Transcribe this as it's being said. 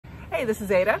Hi, this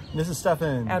is Ada. This is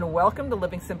Stefan. And welcome to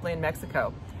Living Simply in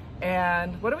Mexico.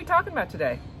 And what are we talking about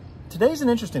today? Today's an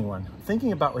interesting one.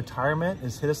 Thinking about retirement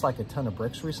has hit us like a ton of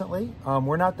bricks recently.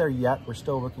 We're not there yet. We're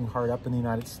still working hard up in the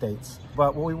United States.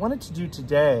 But what we wanted to do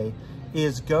today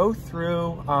is go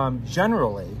through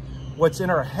generally what's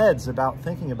in our heads about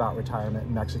thinking about retirement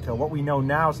in Mexico, what we know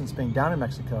now since being down in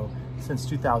Mexico since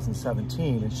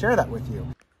 2017, and share that with you.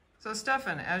 So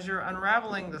Stefan, as you're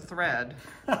unraveling the thread...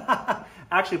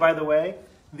 Actually, by the way,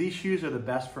 these shoes are the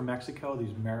best for Mexico,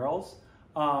 these Merrells.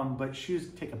 But shoes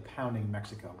take a pounding in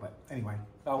Mexico. But anyway,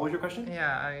 what was your question?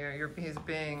 Yeah, he's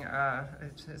being,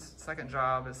 his second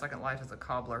job, his second life as a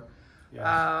cobbler.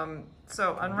 Yes.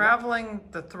 So unraveling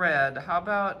the thread, how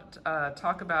about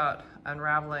talk about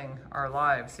unraveling our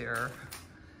lives here?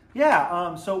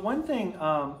 Yeah, so one thing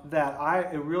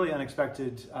that really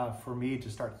unexpected for me to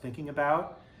start thinking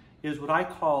about is what I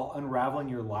call unraveling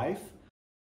your life.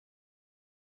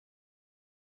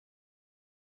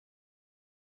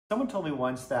 Someone told me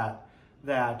once that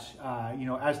you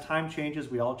know, as time changes,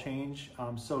 we all change,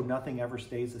 so nothing ever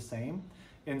stays the same.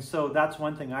 And so that's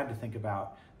one thing I had to think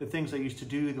about. The things I used to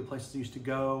do, the places I used to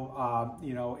go,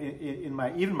 you know,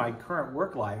 even my current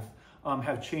work life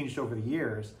have changed over the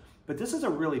years. But this is a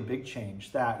really big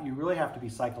change that you really have to be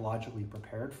psychologically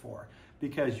prepared for,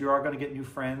 because you are going to get new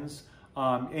friends,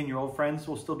 and your old friends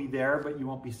will still be there, but you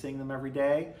won't be seeing them every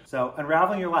day. So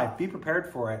unraveling your life, be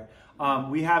prepared for it.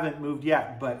 We haven't moved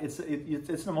yet, but it's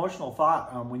an emotional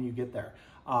thought when you get there.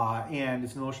 And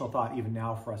it's an emotional thought even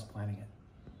now for us planning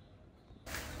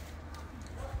it.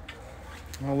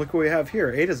 Well, look what we have here.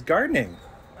 Ada's gardening.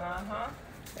 Uh-huh.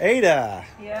 Ada.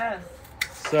 Yes.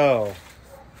 So,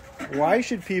 why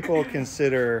should people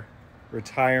consider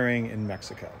retiring in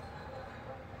Mexico?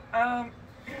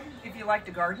 If you like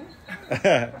to garden.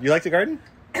 You like to garden?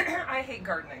 I hate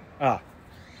gardening. Ah.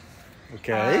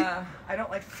 Okay. I don't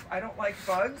like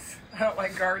bugs. I don't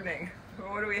like gardening.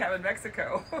 What do we have in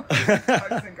Mexico?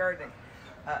 Bugs and gardening.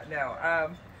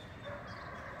 No.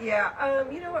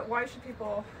 You know what? Why should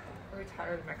people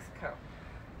retire to Mexico?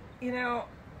 You know,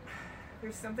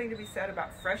 there's something to be said about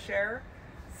fresh air,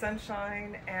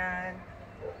 sunshine, and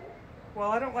well,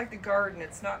 I don't like to garden.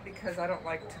 It's not because I don't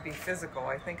like to be physical.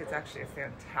 I think it's actually a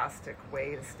fantastic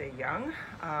way to stay young,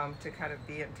 to kind of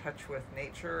be in touch with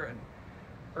nature and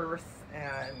earth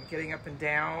and getting up and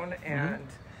down and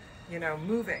you know,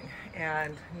 moving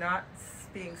and not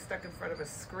being stuck in front of a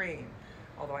screen,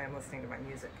 although I am listening to my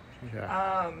music.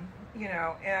 Yeah. You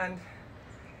know, and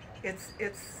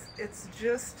it's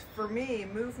just, for me,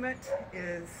 movement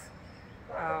is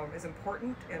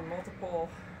important in multiple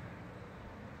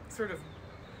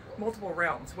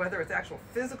realms, whether it's actual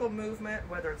physical movement,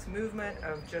 whether it's movement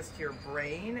of just your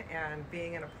brain and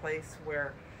being in a place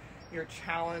where you're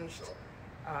challenged,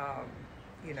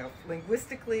 you know,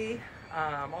 linguistically,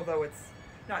 although it's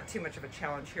not too much of a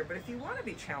challenge here, but if you want to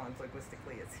be challenged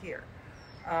linguistically, it's here.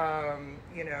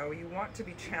 You know, you want to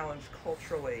be challenged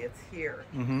culturally, it's here.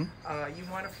 You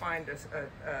want to find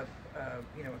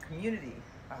you know, a community,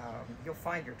 you'll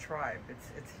find your tribe,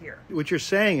 it's here. What you're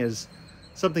saying is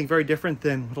something very different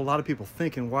than what a lot of people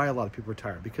think and why a lot of people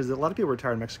retire. Because a lot of people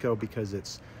retire in Mexico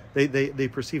because they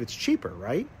perceive it's cheaper,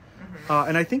 right?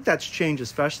 And I think that's changed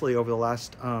especially over the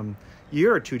last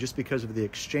year or two, just because of the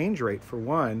exchange rate for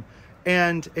one,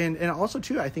 and also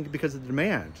too, I think because of the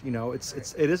demand. You know, it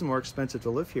is more expensive to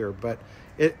live here, but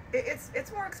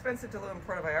it's more expensive to live in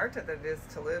Puerto Vallarta than it is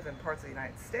to live in parts of the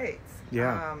United States.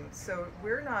 Yeah. So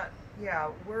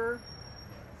we're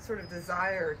sort of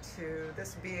desire to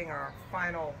this being our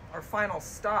final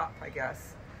stop, I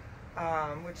guess.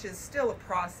 Which is still a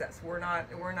process. We're not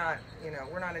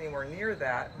anywhere near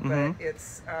that. But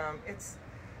it's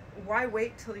why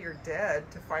wait till you're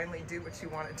dead to finally do what you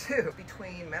want to do?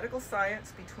 Between medical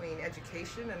science, between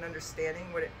education and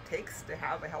understanding what it takes to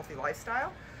have a healthy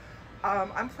lifestyle,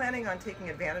 I'm planning on taking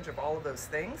advantage of all of those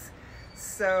things.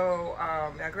 So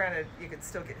now, granted, you could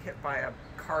still get hit by a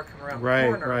car coming around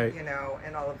the corner, you know,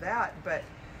 and all of that. But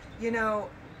you know,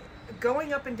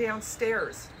 going up and down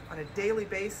stairs on a daily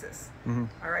basis.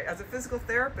 All right, as a physical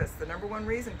therapist, the number one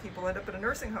reason people end up in a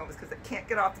nursing home is because they can't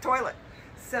get off the toilet.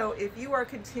 So if you are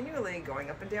continually going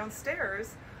up and down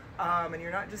stairs, and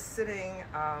you're not just sitting,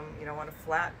 you know, on a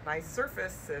flat, nice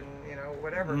surface and, you know,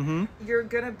 whatever, you're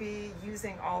going to be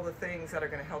using all the things that are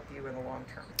going to help you in the long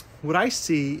term. What I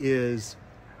see is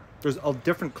there's a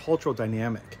different cultural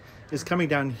dynamic. Is coming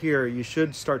down here, you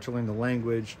should start to learn the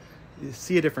language,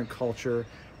 see a different culture.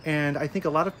 And I think a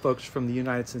lot of folks from the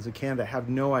United States and Canada have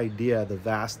no idea the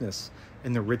vastness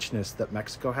and the richness that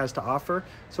Mexico has to offer.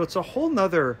 So it's a whole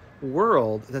nother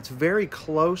world that's very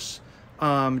close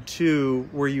to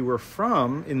where you were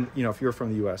from, if you're from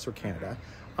the U.S. or Canada,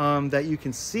 that you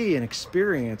can see and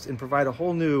experience and provide a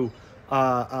whole new,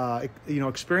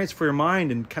 experience for your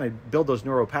mind and kind of build those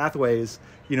neural pathways,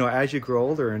 as you grow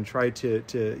older and try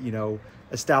to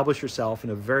establish yourself in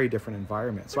a very different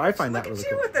environment. So I find that really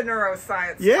cool. Look at you with the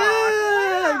neuroscience Yeah, talk.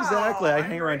 Wow. exactly. I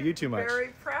hang around you too much.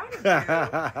 Very proud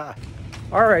of you.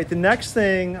 All right, the next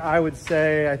thing I would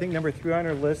say, I think number 3 on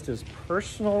our list is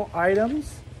personal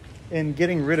items and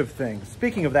getting rid of things.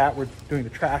 Speaking of that, we're doing the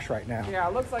trash right now. Yeah,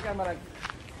 it looks like I'm gonna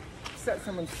set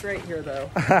someone straight here though.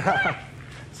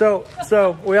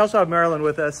 So we also have Marilyn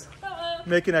with us,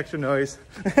 making extra noise.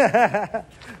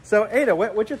 So Ada,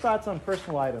 what's your thoughts on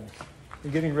personal items?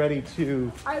 You're getting ready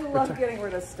to... I love getting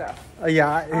rid of stuff.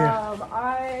 Yeah.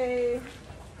 I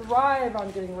thrive on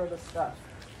getting rid of stuff.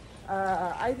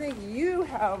 I think you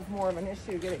have more of an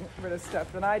issue getting rid of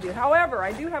stuff than I do. However,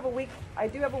 I do have a weak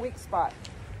spot.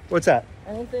 What's that?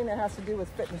 Anything that has to do with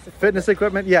fitness equipment. Fitness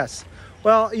equipment, yes.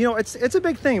 Well, it's a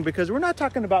big thing because we're not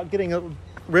talking about getting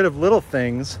rid of little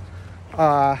things. You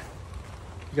got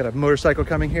a motorcycle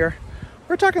coming here.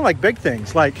 We're talking like big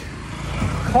things, like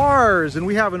cars, and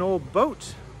we have an old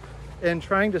boat and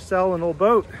trying to sell an old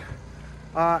boat.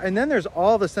 And then there's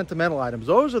all the sentimental items.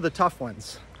 Those are the tough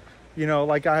ones.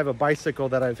 Like I have a bicycle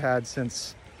that I've had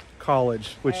since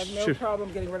college, which I have no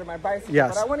problem getting rid of my bicycle,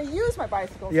 yes. but I want to use my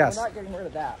bicycle, so yes. I'm not getting rid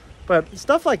of that. But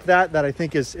stuff like that I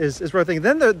think is worth thinking.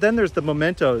 Then there's the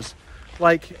mementos,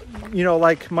 like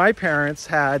my parents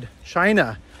had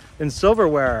china and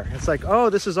silverware. It's like, oh,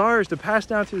 this is ours to pass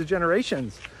down through the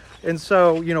generations. And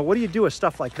so, what do you do with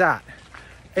stuff like that?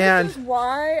 And this is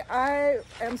why I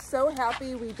am so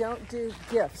happy we don't do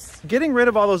gifts. Getting rid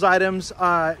of all those items,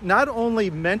 not only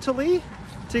mentally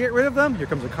to get rid of them, here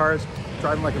comes the cars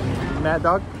driving like a mad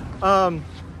dog.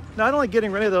 Not only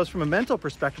getting rid of those from a mental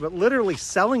perspective, but literally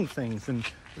selling things, and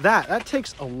that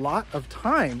takes a lot of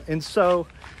time. And so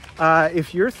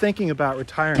if you're thinking about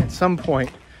retiring at some point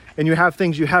and you have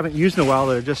things you haven't used in a while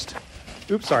that are just,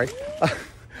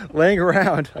 laying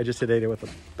around. I just hit Ada with a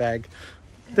bag.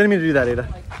 Didn't mean to do that, Ada.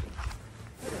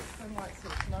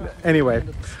 Anyway,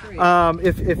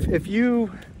 if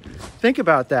you think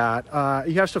about that,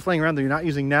 you have stuff laying around that you're not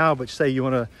using now, but say you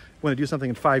want to do something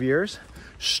in 5 years,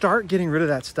 start getting rid of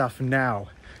that stuff now.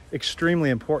 Extremely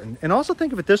important. And also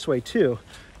think of it this way too,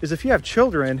 is if you have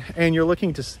children and you're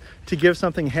looking to give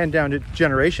something hand down to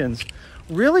generations,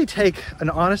 really take an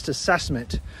honest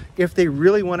assessment if they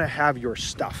really want to have your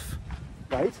stuff,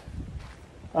 right?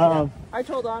 I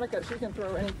told Annika she can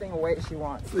throw anything away she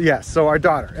wants. Yes, so our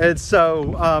daughter. And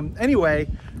so anyway,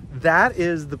 that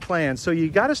is the plan. So you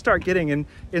got to start getting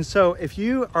and so if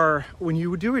you are, when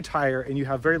you do retire and you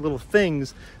have very little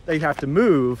things that you have to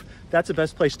move, that's the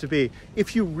best place to be.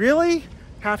 If you really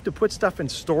have to put stuff in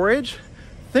storage,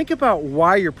 think about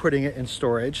why you're putting it in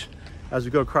storage. As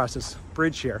we go across this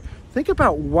bridge here, think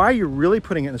about why you're really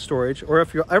putting it in storage, or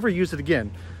if you'll ever use it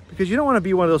again. Because you don't want to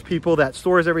be one of those people that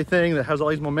stores everything, that has all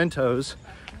these mementos,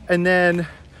 and then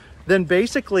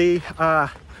basically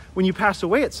when you pass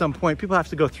away at some point, people have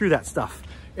to go through that stuff.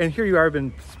 And here you are,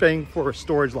 been paying for a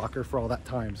storage locker for all that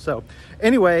time. So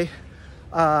anyway,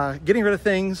 getting rid of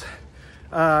things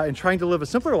and trying to live a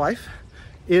simpler life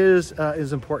is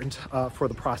important for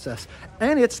the process,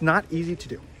 and it's not easy to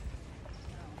do.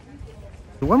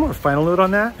 One more final note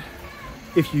on that.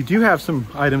 If you do have some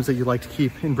items that you'd like to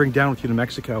keep and bring down with you to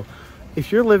Mexico,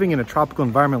 if you're living in a tropical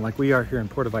environment like we are here in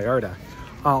Puerto Vallarta,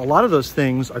 a lot of those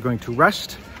things are going to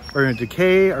rust, are going to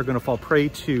decay, are going to fall prey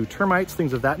to termites,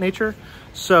 things of that nature.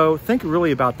 So think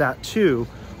really about that too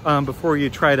before you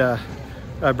try to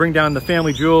bring down the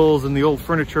family jewels and the old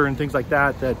furniture and things like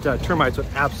that termites would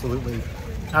absolutely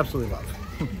love.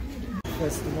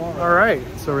 All right,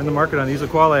 so we're in the market on Isla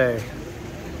Quale.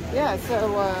 Yeah,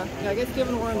 so I guess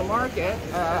given we're in the market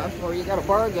where you got to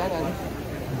bargain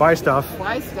and buy stuff,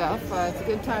 it's a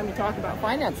good time to talk about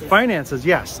finances. Finances,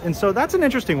 yes. And so that's an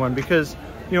interesting one because,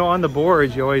 on the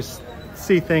boards, you always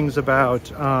see things about,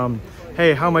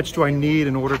 hey, how much do I need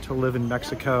in order to live in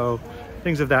Mexico?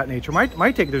 Things of that nature.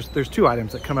 My take, there's two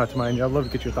items that come out to mind. I'd love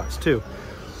to get your thoughts too.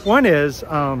 One is,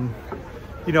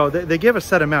 they give a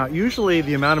set amount. Usually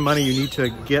the amount of money you need to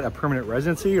get a permanent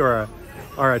residency or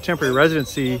a temporary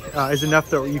residency is enough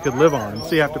that you could live on.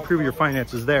 So you have to prove your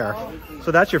finances there. So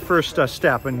that's your first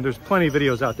step, and there's plenty of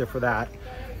videos out there for that.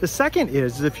 The second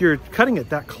is if you're cutting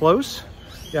it that close,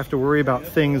 you have to worry about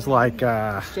things like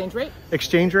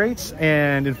exchange rates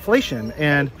and inflation.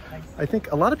 And I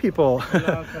think a lot of people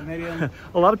have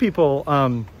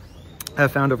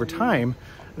found over time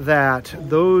that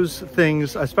those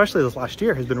things, especially this last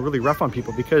year, has been really rough on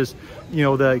people because, you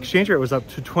know, the exchange rate was up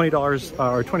to $20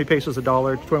 or 20 pesos a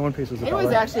dollar, 21 pesos a dollar. It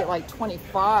was actually at like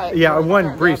 25. Yeah,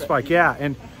 one brief spike, yeah.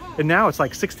 And now it's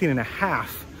like 16 and a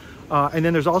half. And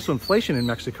then there's also inflation in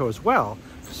Mexico as well.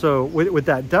 So what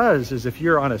that does is if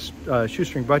you're on a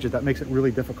shoestring budget, that makes it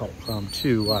really difficult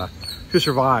to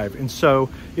survive. And so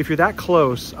if you're that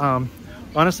close,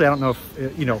 honestly, I don't know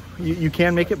if, you know, you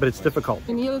can make it, but it's difficult.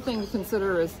 And the other thing to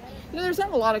consider is, you know, there's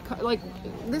not a lot of, like,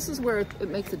 this is where it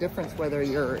makes a difference whether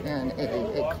you're in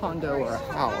a condo or a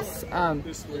house.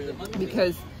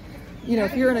 Because, you know,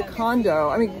 if you're in a condo,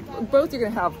 I mean, both you're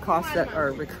going to have costs that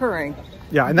are recurring.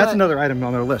 Yeah, and that's another item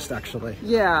on their list, actually.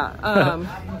 Yeah,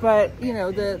 but, you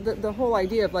know, the whole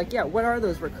idea of, like, yeah, what are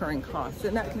those recurring costs?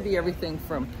 And that can be everything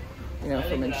from, you know,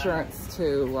 from insurance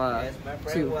to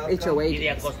HOA.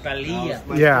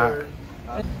 Yeah.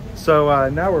 So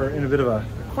now we're in a bit of a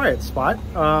quiet spot.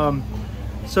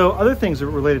 So other things that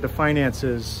are related to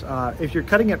finances, if you're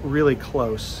cutting it really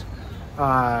close,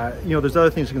 you know, there's other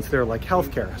things to consider like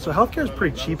healthcare. So healthcare is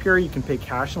pretty cheap here. You can pay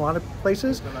cash in a lot of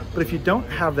places, but if you don't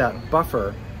have that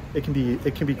buffer, it can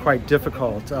be quite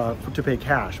difficult to pay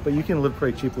cash, but you can live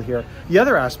pretty cheaply here. The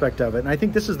other aspect of it, and I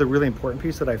think this is the really important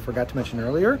piece that I forgot to mention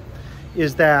earlier,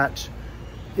 is that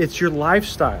it's your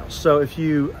lifestyle. So if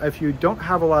you don't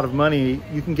have a lot of money,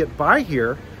 you can get by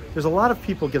here. There's a lot of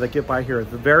people that get by here with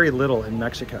very little in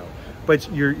Mexico,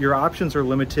 but your options are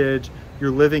limited. You're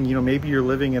living, you know, maybe you're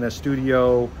living in a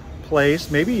studio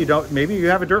place. Maybe you don't. Maybe you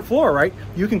have a dirt floor, right?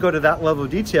 You can go to that level of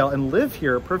detail and live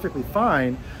here perfectly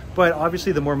fine. But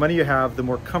obviously, the more money you have, the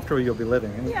more comfortable you'll be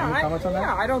living. Any comments on that?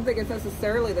 Yeah, I don't think it's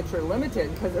necessarily that you're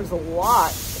limited because there's a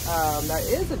lot that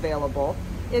is available.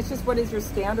 It's just what is your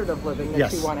standard of living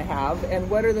that you want to have, and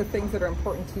what are the things that are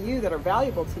important to you, that are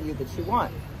valuable to you, that you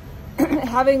want.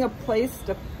 Having a place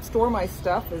to store my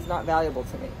stuff is not valuable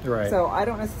to me. Right. So I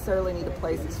don't necessarily need a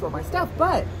place to store my stuff,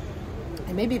 but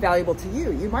it may be valuable to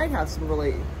you. You might have some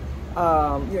really, you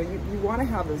know, you want to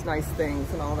have those nice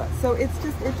things and all that. So it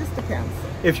just depends.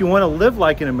 If you want to live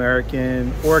like an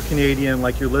American or a Canadian,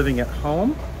 like you're living at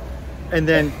home, and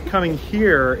then coming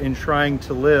here and trying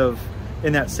to live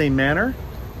in that same manner,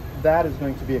 that is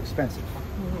going to be expensive,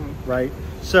 right?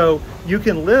 So you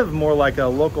can live more like a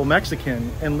local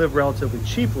Mexican and live relatively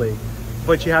cheaply,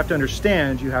 but you have to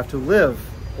understand you have to live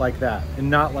like that and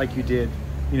not like you did,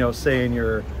 you know, say in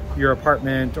your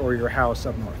apartment or your house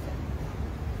up north.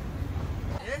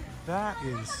 That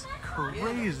is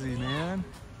crazy, man.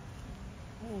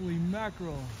 Holy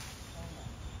mackerel.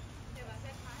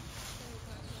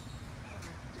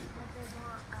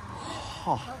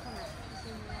 Oh.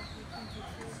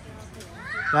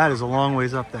 That is a long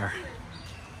ways up there.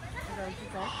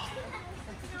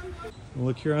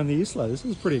 Look here on the Isla. This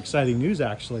is pretty exciting news,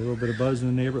 actually. A little bit of buzz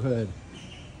in the neighborhood.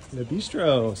 The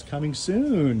bistro is coming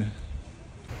soon.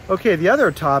 Okay, the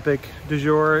other topic du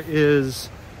jour is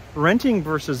renting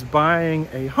versus buying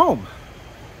a home,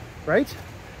 right?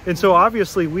 And so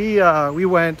obviously we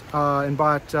went and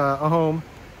bought a home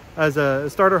as a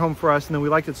starter home for us, and then we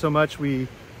liked it so much we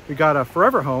got a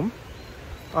forever home,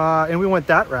 and we went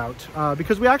that route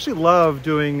because we actually love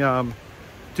doing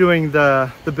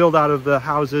the build out of the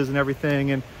houses and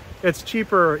everything, and it's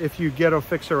cheaper if you get a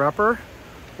fixer-upper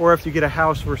or if you get a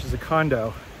house versus a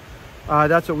condo.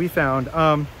 That's what we found,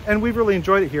 and we've really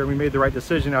enjoyed it here. We made the right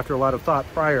decision after a lot of thought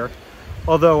prior,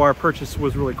 although our purchase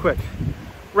was really quick.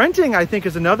 Renting, I think,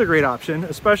 is another great option,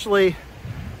 especially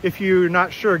if you're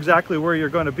not sure exactly where you're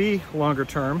going to be longer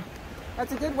term.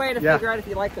 That's a good way to figure out if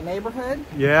you like the neighborhood.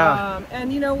 Yeah.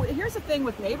 And you know, here's the thing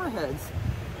with neighborhoods,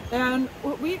 and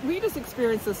we just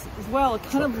experienced this as well,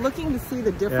 kind of looking to see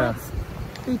the difference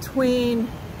between,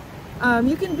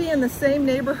 you can be in the same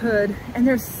neighborhood and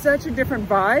there's such a different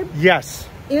vibe. Yes.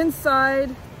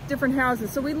 Inside different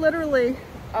houses. So we literally,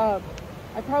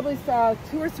 I probably saw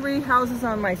 2 or 3 houses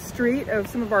on my street of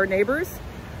some of our neighbors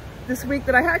this week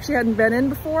that I actually hadn't been in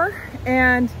before.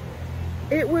 And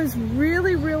it was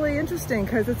really, really interesting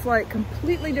because it's like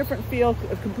completely different feel,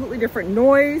 completely different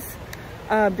noise,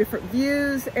 different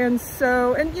views. And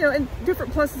so, and you know, and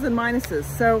different pluses and minuses.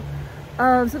 So,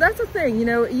 so that's the thing, you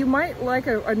know, you might like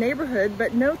a neighborhood,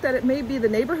 but note that it may be the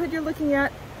neighborhood you're looking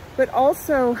at, but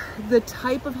also the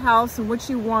type of house and what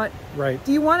you want. Right.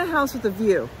 Do you want a house with a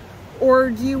view?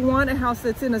 Or do you want a house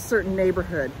that's in a certain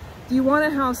neighborhood? Do you want a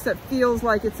house that feels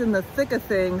like it's in the thick of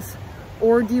things?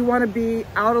 Or do you want to be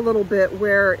out a little bit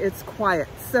where it's quiet?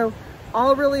 So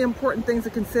all really important things to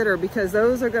consider, because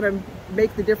those are going to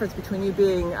make the difference between you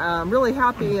being really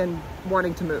happy and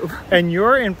wanting to move. And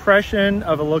your impression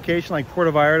of a location like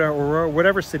Puerto Vallarta or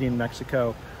whatever city in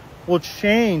Mexico, will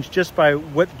change just by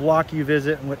what block you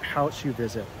visit and what house you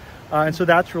visit. And so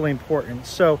that's really important.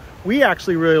 So we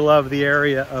actually really love the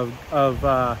area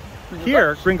of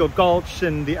here, Gringo Gulch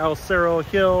and the El Cerro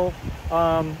Hill.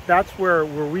 That's where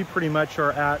we pretty much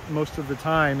are at most of the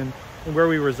time and where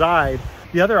we reside.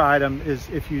 The other item is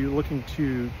if you're looking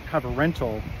to have a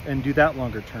rental and do that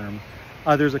longer term,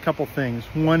 there's a couple things.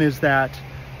 One is that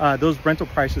those rental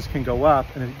prices can go up.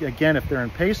 And again, if they're in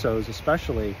pesos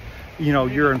especially, you know,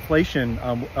 your inflation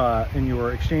and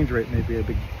your exchange rate may be a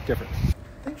big difference.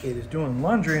 I think Ada's doing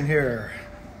laundry in here.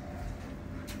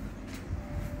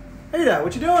 Ada,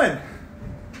 what you doing?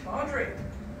 Laundry.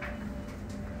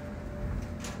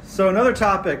 So another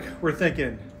topic we're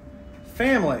thinking,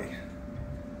 family.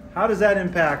 How does that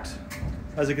impact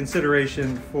as a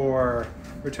consideration for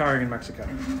retiring in Mexico?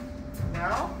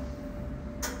 Well,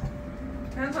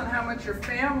 depends on how much your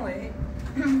family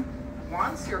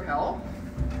wants your help,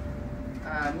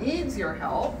 needs your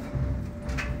help,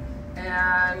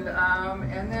 and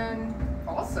then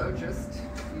also just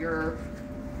your,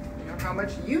 how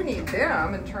much you need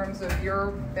them in terms of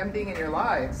them being in your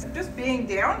lives. Just being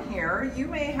down here,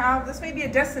 this may be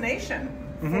a destination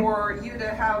for you to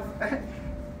have.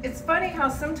 It's funny how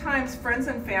sometimes friends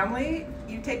and family,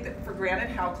 you take it for granted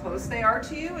how close they are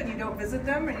to you and you don't visit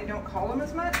them and you don't call them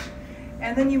as much.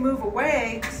 And then you move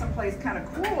away to someplace kind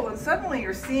of cool and suddenly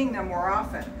you're seeing them more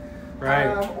often. Right.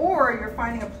 Or you're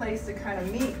finding a place to kind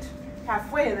of meet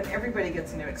halfway and then everybody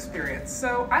gets a new experience.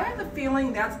 So I have the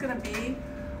feeling that's going to be,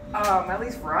 at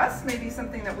least for us, maybe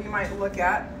something that we might look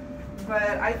at.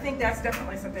 But I think that's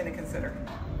definitely something to consider.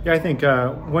 Yeah, I think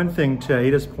one thing to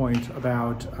Ada's point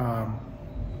about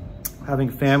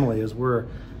having family is we're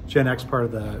Gen X, part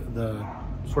of the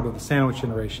sort of the sandwich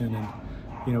generation,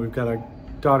 and we've got a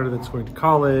daughter that's going to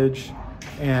college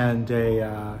and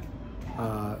a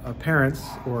parents,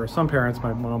 or some parents,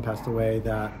 my mom passed away,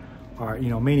 that are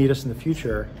may need us in the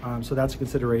future, so that's a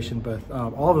consideration. But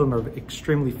all of them are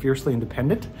extremely fiercely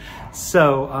independent,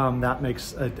 so that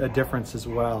makes a difference as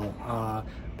well.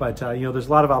 But there's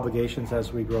a lot of obligations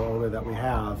as we grow older that we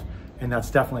have, and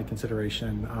that's definitely a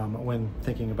consideration when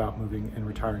thinking about moving and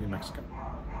retiring in Mexico.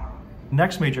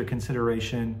 Next major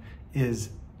consideration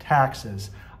is taxes.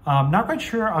 Not quite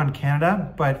sure on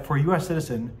Canada, but for a US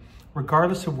citizen,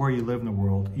 regardless of where you live in the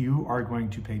world, you are going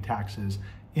to pay taxes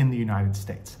in the United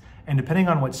States. And depending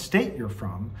on what state you're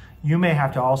from, you may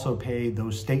have to also pay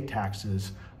those state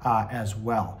taxes as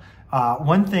well.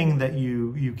 One thing that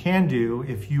you can do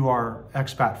if you are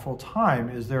expat full-time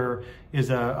is there is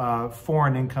a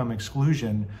foreign income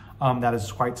exclusion that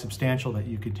is quite substantial that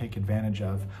you could take advantage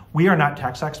of. We are not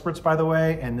tax experts, by the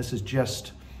way, and this is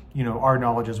just our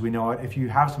knowledge as we know it. If you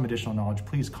have some additional knowledge,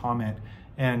 please comment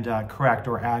and correct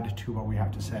or add to what we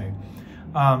have to say.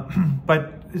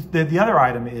 But the other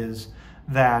item is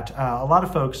that a lot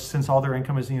of folks, since all their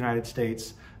income is in the United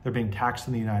States, they're being taxed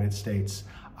in the United States.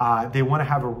 They want to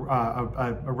have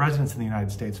a residence in the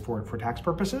United States for tax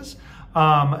purposes.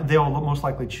 They'll most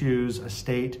likely choose a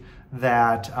state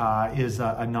that is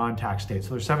a non-tax state.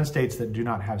 So there's 7 states that do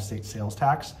not have state sales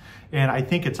tax. And I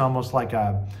think it's almost like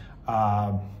a,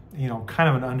 kind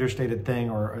of an understated thing,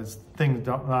 or a thing that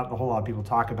not a whole lot of people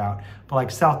talk about. But like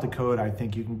South Dakota, I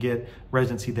think you can get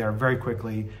residency there very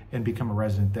quickly and become a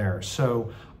resident there.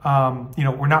 So,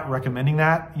 we're not recommending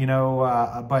that,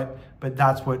 but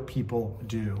that's what people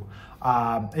do.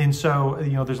 And so,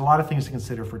 there's a lot of things to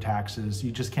consider for taxes.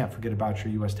 You just can't forget about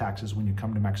your U.S. taxes when you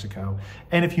come to Mexico.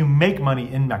 And if you make money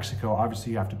in Mexico,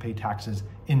 obviously you have to pay taxes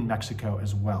in Mexico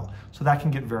as well. So that can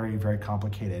get very, very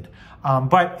complicated.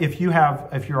 But if you're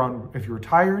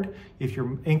retired, if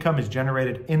your income is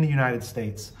generated in the United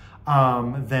States,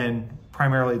 then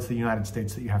primarily it's the United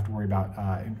States that you have to worry about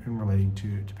in relating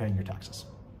to paying your taxes.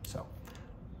 So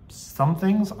some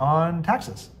things on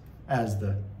taxes as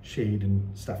the shade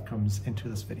and stuff comes into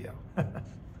this video.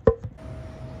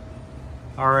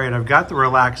 All right, I've got the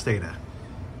relaxed Ada.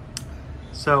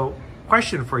 So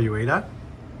question for you, Ada.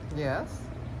 Yes?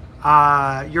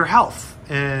 Your health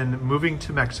in moving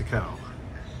to Mexico,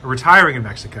 retiring in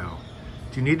Mexico.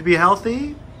 Do you need to be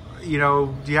healthy? Do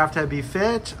you have to be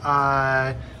fit?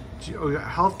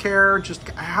 Healthcare, just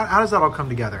how does that all come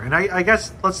together? And I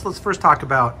guess let's first talk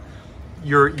about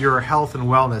your health and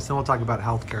wellness, then we'll talk about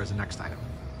healthcare as the next item.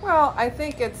 Well, I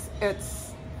think it's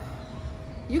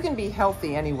you can be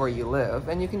healthy anywhere you live,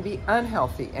 and you can be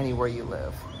unhealthy anywhere you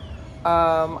live.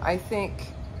 I think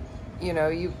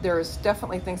there's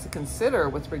definitely things to consider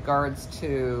with regards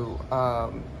to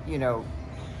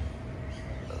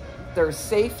there's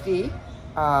safety,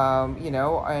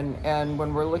 and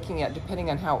when we're looking at, depending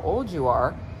on how old you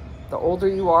are, The older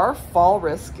you are, fall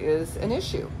risk is an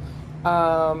issue.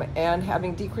 And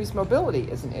having decreased mobility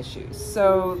is an issue.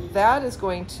 So that is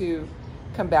going to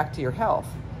come back to your health.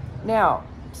 Now,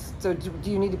 so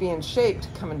do you need to be in shape to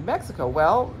come into Mexico?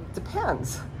 Well, it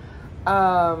depends.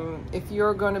 If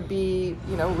you're going to be,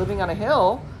 living on a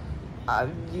hill,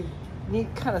 you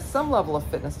need kind of some level of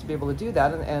fitness to be able to do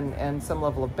that, and some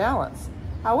level of balance.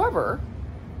 However,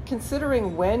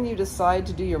 considering when you decide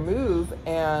to do your move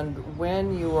and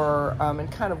when you are,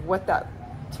 and kind of what that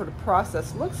sort of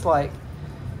process looks like,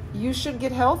 you should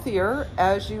get healthier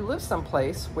as you live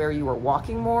someplace where you are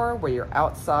walking more, where you're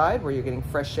outside, where you're getting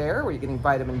fresh air, where you're getting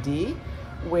vitamin D,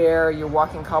 where you're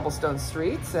walking cobblestone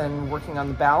streets and working on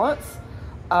the balance.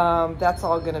 That's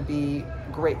all going to be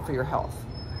great for your health.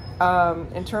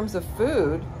 In terms of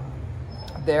food,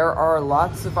 there are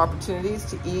lots of opportunities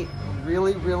to eat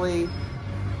really, really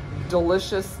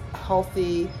delicious,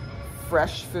 healthy,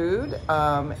 fresh food.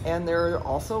 And there are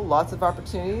also lots of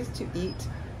opportunities to eat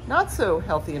not so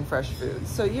healthy and fresh food.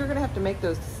 So you're going to have to make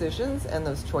those decisions and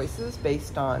those choices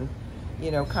based on,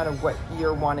 kind of what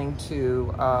you're wanting to,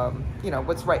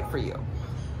 what's right for you.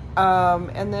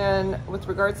 And then with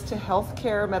regards to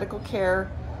healthcare, medical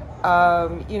care,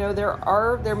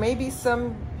 there may be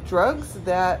some drugs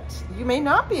that you may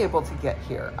not be able to get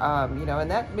here.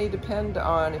 And that may depend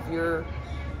on if you're,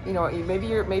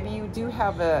 maybe you do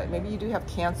have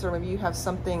cancer, maybe you have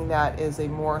something that is a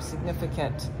more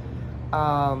significant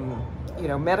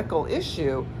medical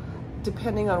issue.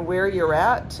 Depending on where you're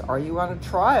at, are you on a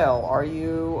trial? Are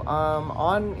you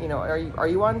are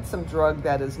you on some drug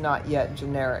that is not yet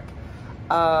generic?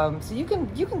 So you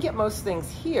can get most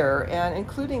things here, and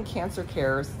including cancer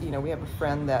cares. We have a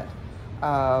friend that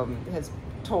has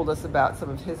told us about some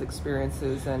of his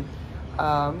experiences, and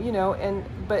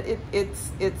but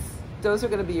it's those are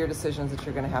going to be your decisions that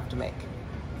you're going to have to make.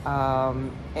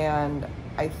 And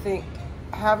I think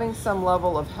having some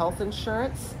level of health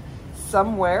insurance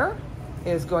somewhere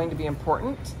is going to be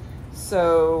important.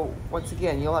 So once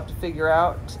again, you'll have to figure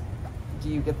out, do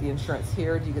you get the insurance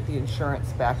here? Do you get the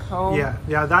insurance back home?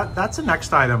 Yeah, that's the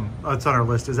next item that's on our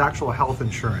list, is actual health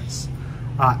insurance.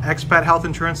 Expat health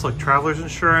insurance, like traveler's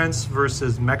insurance,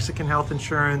 versus Mexican health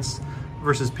insurance,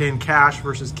 versus paying cash,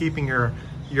 versus keeping your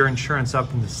insurance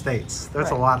up in the States.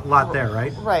 That's right. a lot there,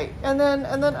 right? Right. And then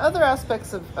other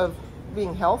aspects of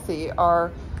being healthy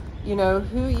are,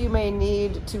 who you may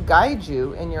need to guide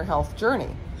you in your health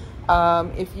journey.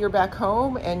 If you're back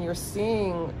home and you're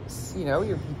seeing,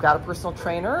 you've got a personal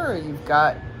trainer, or you've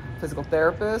got a physical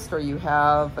therapist, or you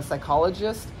have a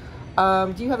psychologist,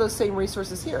 do you have those same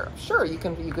resources here? Sure, you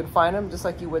can find them just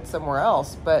like you would somewhere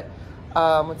else. But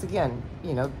once again,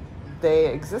 they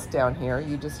exist down here.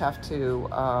 You just have to,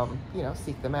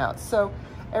 seek them out. So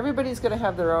everybody's going to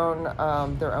have their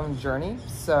own journey.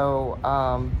 So,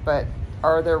 but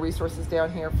are there resources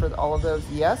down here for all of those?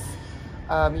 Yes.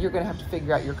 You're going to have to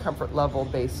figure out your comfort level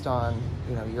based on,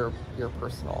 your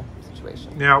personal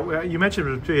situation. Now, you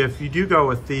mentioned if you do go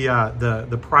with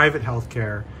the private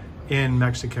healthcare in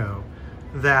Mexico,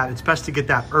 that it's best to get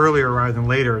that earlier rather than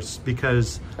later,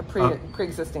 because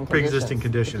pre-existing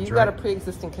conditions. If you've got a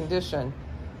pre-existing condition,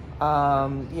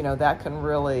 that can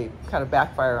really kind of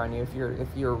backfire on you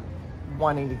if you're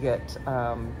wanting to get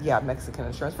Mexican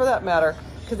insurance, for that matter,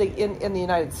 because in the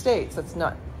United States that's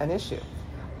not an issue.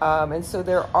 And so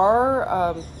there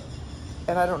are,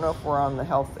 and I don't know if we're on the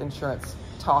health insurance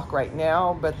talk right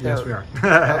now, but yes, we are.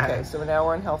 Okay, so now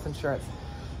we're on health insurance.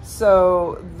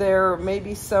 So there may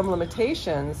be some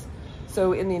limitations.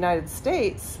 So in the United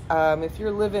States, if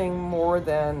you're living more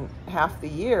than half the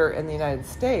year in the United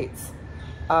States,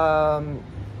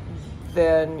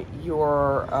 then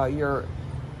your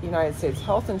United States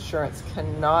health insurance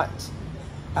cannot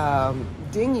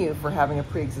ding you for having a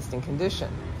pre-existing condition.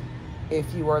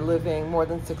 If you are living more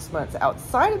than 6 months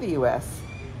outside of the U.S.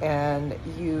 and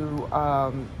you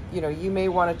may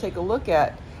want to take a look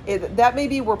at it, that may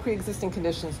be where pre-existing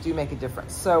conditions do make a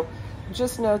difference. So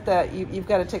just note that you've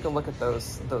got to take a look at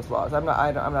those laws. I'm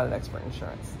not an expert in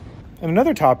insurance. And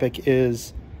another topic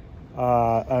is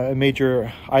a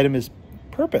major item is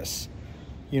purpose.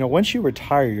 Once you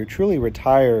retire, you're truly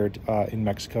retired in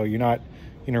Mexico. You're not,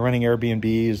 running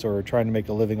Airbnbs or trying to make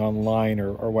a living online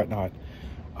or whatnot.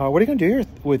 What are you going to do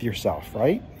with yourself,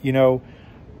 right?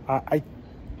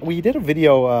 We did a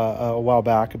video a while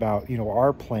back about,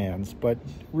 our plans, but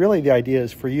really the idea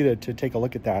is for you to take a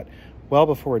look at that well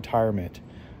before retirement.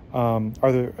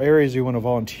 Are there areas you want to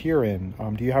volunteer in?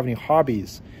 Do you have any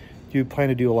hobbies? Do you plan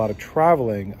to do a lot of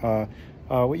traveling?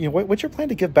 What's your plan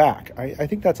to give back? I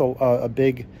think that's a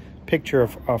big picture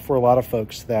for a lot of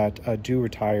folks that do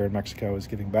retire in Mexico is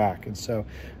giving back. And so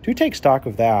do take stock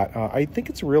of that. I think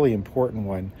it's a really important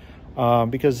one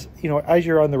because, you know, as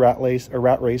you're on the rat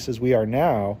race as we are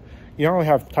now, you don't really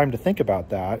have time to think about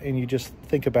that. And you just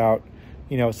think about,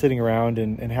 you know, sitting around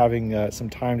and having some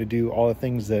time to do all the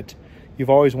things that you've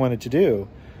always wanted to do.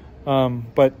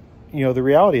 But, you know, the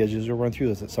reality is you'll run through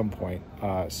this at some point.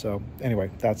 So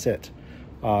anyway, that's it.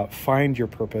 Find your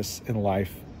purpose in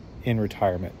life in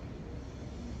retirement.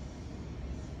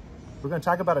 We're going to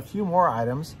talk about a few more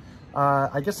items.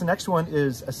 I guess the next one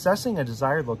is assessing a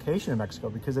desired location in Mexico,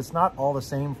 because it's not all the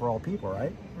same for all people,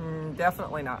 right?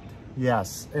 Definitely not.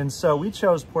 Yes. And so we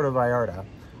chose Puerto Vallarta.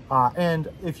 And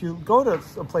if you go to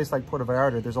a place like Puerto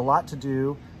Vallarta, there's a lot to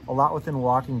do, a lot within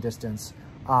walking distance.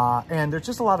 And there's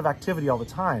just a lot of activity all the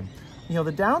time. You know,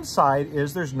 the downside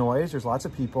is there's noise, there's lots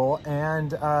of people,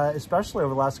 and especially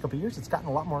over the last couple of years, it's gotten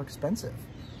a lot more expensive.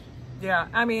 Yeah,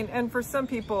 I mean, and for some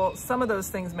people, some of those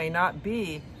things may not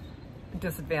be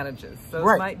disadvantages. Those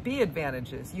Right. might be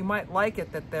advantages. You might like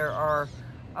it that there are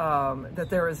that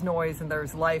there is noise and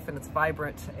there's life and it's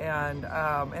vibrant, and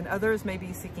others may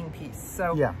be seeking peace.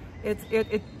 So yeah,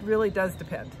 it really does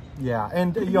depend. Yeah,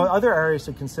 and you know, other areas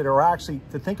to consider, or actually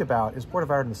to think about, is Puerto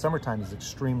Vallarta in the summertime is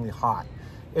extremely hot.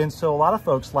 And so a lot of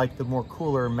folks like the more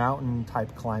cooler mountain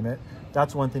type climate.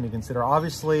 That's one thing to consider.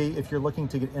 Obviously, if you're looking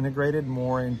to get integrated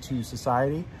more into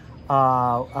society,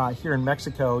 here in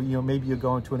Mexico, you know, maybe you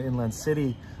go into an inland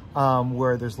city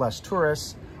where there's less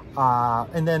tourists,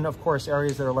 and then of course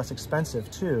areas that are less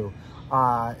expensive too.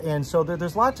 And so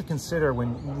there's a lot to consider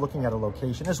when looking at a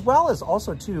location, as well as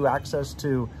also too access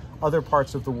to other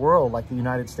parts of the world like the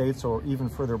United States or even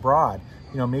further abroad.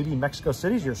 You know, maybe Mexico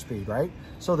City's your speed, right?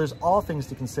 So there's all things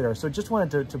to consider. So just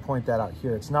wanted to point that out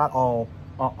here. It's not all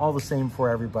the same for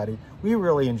everybody. We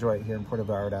really enjoy it here in Puerto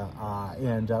Vallarta,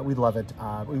 and we love it.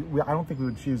 I don't think we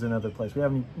would choose another place. We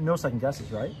have no second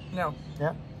guesses, right? No.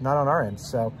 Yeah, not on our end.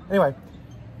 So anyway,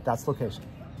 that's location.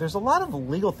 There's a lot of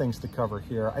legal things to cover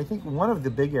here. I think one of the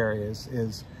big areas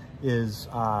is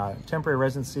temporary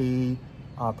residency,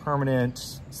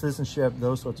 permanent citizenship,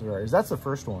 those sorts of areas. That's the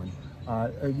first one.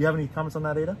 Do you have any comments on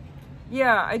that, Ada?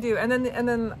 Yeah, I do. And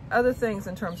then other things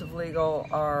in terms of legal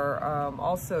are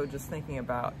also just thinking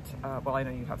about, well, I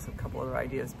know you have a couple other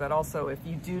ideas, but also if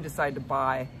you do decide to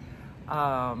buy,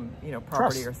 you know,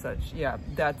 property Trust. or such, yeah,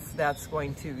 that's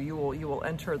going to, you will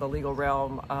enter the legal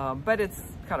realm, but it's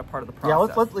kind of part of the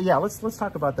process. Yeah, let's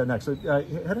talk about that next. So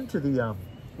head into the,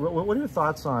 what are your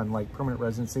thoughts on like permanent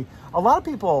residency? A lot of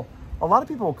people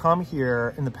will come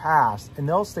here in the past and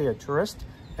they'll stay a tourist,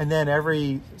 and then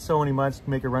every so many months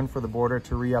make a run for the border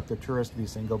to re-up the tourist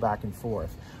visa and go back and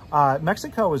forth.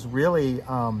 Mexico is really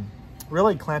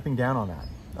clamping down on that.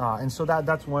 And so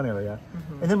that's one area.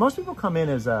 And then most people come in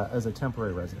as a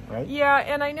temporary resident, right? Yeah,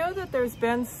 and I know that there's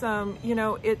been some, you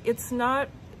know, it's not,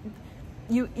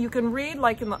 you can read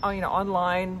like in the, you know,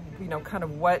 online, you know, kind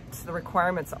of what the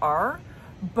requirements are,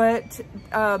 but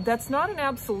that's not an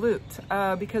absolute,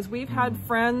 because we've had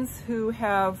friends who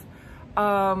have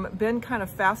been kind of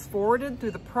fast forwarded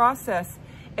through the process,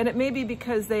 and it may be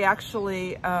because they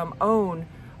actually own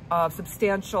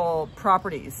substantial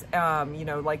properties. You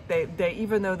know, like they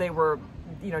even though they were,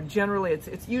 you know, generally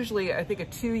it's usually I think a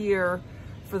 2-year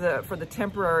for the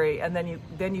temporary, and then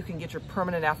you can get your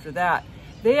permanent after that.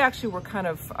 They actually were kind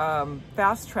of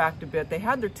fast tracked a bit. They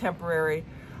had their temporary,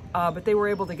 but they were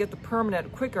able to get the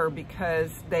permanent quicker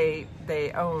because they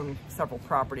own several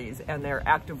properties and they're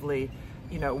actively,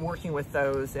 you know, working with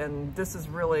those, and this is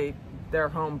really their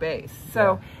home base.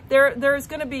 So yeah, there's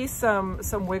going to be some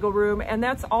wiggle room, and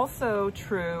that's also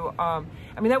true. I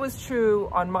mean, that was true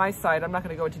on my side. I'm not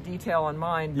going to go into detail on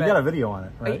mine. You got a video on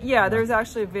it, right? Yeah, there's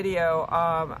actually a video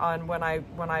on when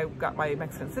I got my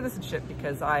Mexican citizenship,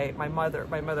 because my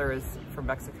mother is from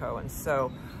Mexico, and so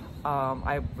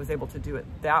I was able to do it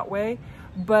that way.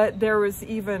 But there was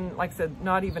even, like I said,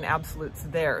 not even absolutes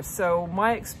there. So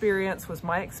my experience was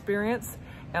my experience,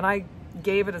 and I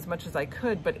gave it as much as I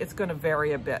could, but it's going to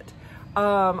vary a bit.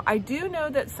 I do know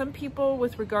that some people,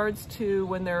 with regards to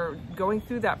when they're going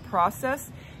through that process,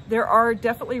 there are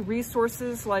definitely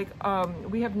resources like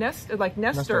we have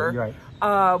Nestor.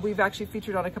 Right. We've actually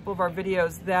featured on a couple of our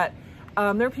videos that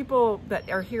there are people that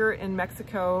are here in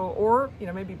Mexico, or, you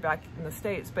know, maybe back in the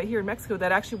States, but here in Mexico,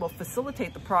 that actually will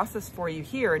facilitate the process for you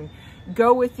here and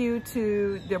go with you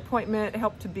to the appointment,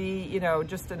 help to be, you know,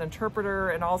 just an interpreter.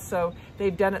 And also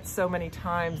they've done it so many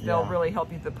times, they'll really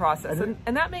help you through the process.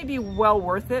 And that may be well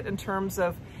worth it in terms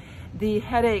of the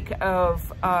headache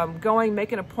of going,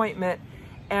 make an appointment,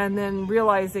 and then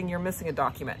realizing you're missing a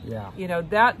document. Yeah. You know,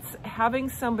 that's having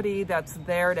somebody that's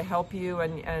there to help you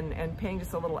and paying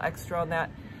just a little extra on that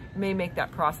may make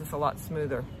that process a lot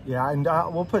smoother. Yeah, and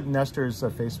we'll put Nestor's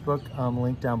Facebook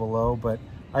link down below, but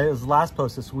his last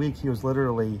post this week, he was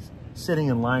literally sitting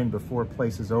in line before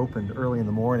places opened early in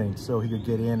the morning so he could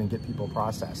get in and get people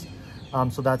processed.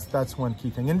 So that's one key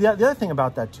thing. And the other thing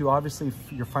about that too, obviously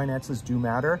your finances do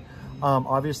matter.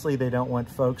 Obviously they don't want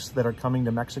folks that are coming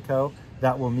to Mexico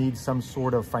that will need some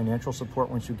sort of financial support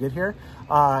once you get here.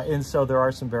 And so there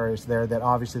are some barriers there that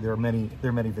obviously there are many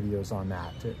videos on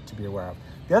that to be aware of.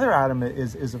 The other item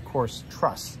is of course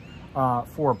trust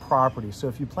for property. So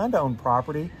if you plan to own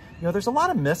property, you know, there's a lot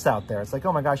of myths out there. It's like,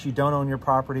 oh my gosh, you don't own your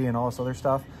property and all this other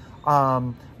stuff.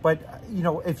 But, you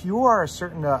know, if you are a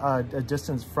certain a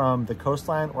distance from the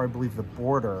coastline, or I believe the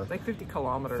border. Like 50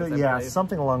 kilometers, yeah,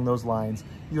 something along those lines,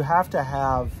 you have to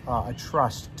have a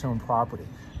trust to own property.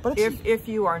 But if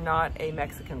you are not a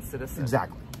Mexican citizen.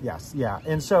 Exactly, yes, yeah.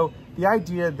 And so the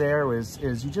idea there is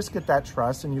you just get that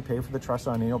trust and you pay for the trust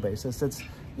on an annual basis. It's,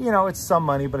 you know, it's some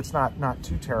money, but it's not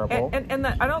too terrible. And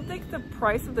I don't think the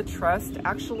price of the trust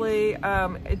actually,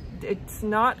 it's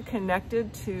not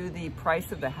connected to the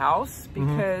price of the house,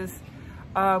 because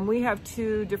we have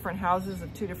two different houses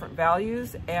of two different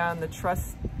values, and the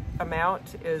trust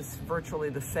amount is virtually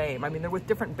the same. I mean, they're with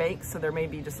different banks, so there may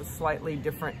be just a slightly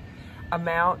different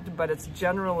amount, but it's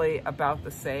generally about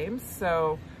the same.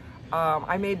 So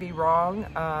I may be wrong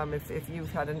if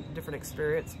you've had a different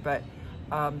experience, but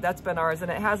that's been ours,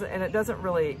 and it hasn't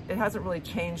really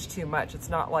changed too much. It's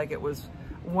not like it was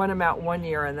one amount one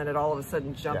year and then it all of a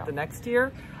sudden jumped the next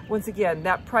year. Once again,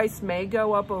 that price may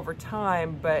go up over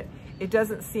time, but it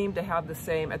doesn't seem to have the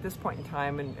same at this point in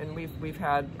time. And we've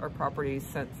had our property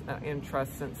since in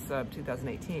trust since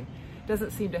 2018.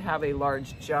 Doesn't seem to have a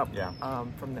large jump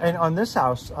from there. And on this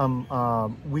house,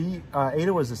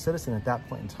 Ada was a citizen at that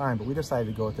point in time, but we decided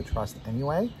to go with the trust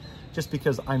anyway, just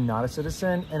because I'm not a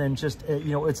citizen, and then just,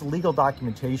 you know, it's legal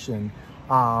documentation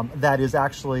that is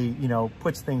actually, you know,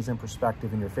 puts things in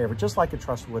perspective in your favor, just like a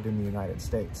trust would in the United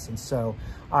States. And so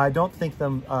I don't think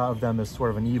of them as sort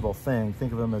of an evil thing.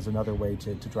 Think of them as another way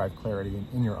to drive clarity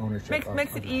in your ownership.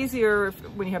 Makes it easier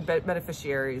when you have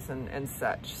beneficiaries and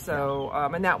such. So,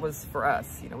 and that was for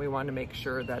us, you know, we wanted to make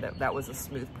sure that that was a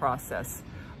smooth process.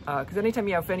 Because anytime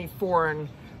you have any foreign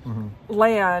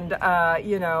land,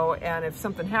 you know, and if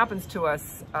something happens to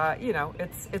us, you know,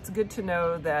 it's good to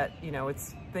know that, you know,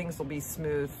 things will be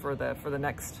smooth for the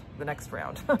next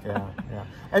round. yeah.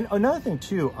 And another thing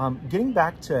too, getting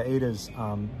back to Ada's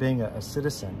being a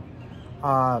citizen,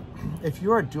 if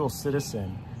you're a dual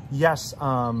citizen, yes,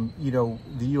 you know,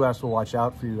 the U.S. will watch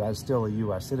out for you as still a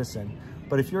U.S. citizen.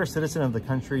 But if you're a citizen of the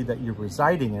country that you're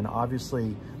residing in,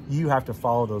 obviously you have to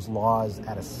follow those laws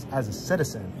as a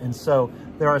citizen. And so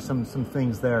there are some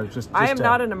things there. I am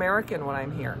not an American when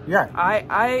I'm here. Yeah.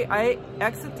 I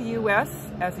exit the U.S.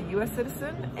 as a U.S.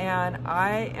 citizen, and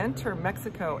I enter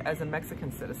Mexico as a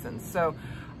Mexican citizen. So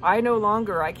I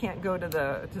can't go to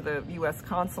the U.S.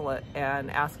 consulate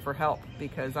and ask for help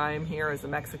because I am here as a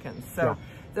Mexican. So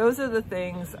those are the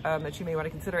things that you may want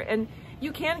to consider. And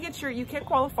you can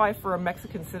qualify for a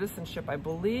Mexican citizenship, I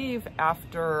believe,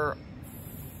 after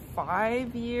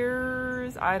 5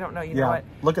 years. I don't know. You know what?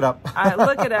 Look it up.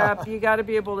 Look it up. You got to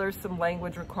be able. There's some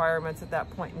language requirements at that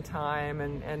point in time,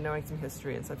 and knowing some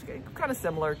history and such. Kind of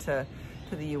similar to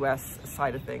the U.S.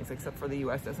 side of things, except for the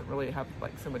U.S. doesn't really have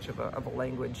like so much of a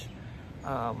language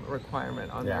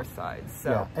requirement on their side.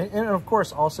 So and of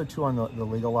course also too on the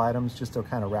legal items, just to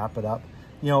kind of wrap it up.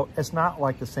 You know, it's not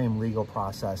like the same legal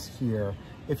process here.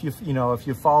 If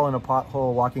you fall in a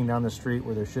pothole walking down the street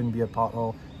where there shouldn't be a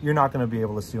pothole, you're not going to be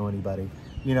able to sue anybody.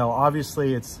 You know,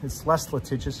 obviously it's less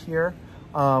litigious here.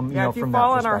 If you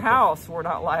fall in our house, we're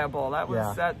not liable. That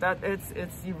was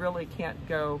it's you really can't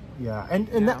go. Yeah,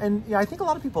 and I think a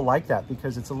lot of people like that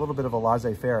because it's a little bit of a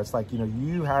laissez-faire. It's like, you know,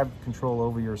 you have control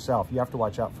over yourself. You have to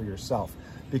watch out for yourself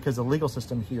because the legal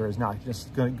system here is not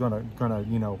just gonna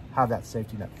you know, have that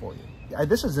safety net for you.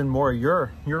 This is in more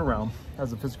your realm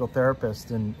as a physical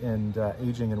therapist and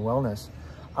aging and wellness.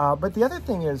 But the other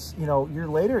thing is, you know, your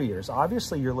later years,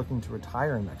 obviously you're looking to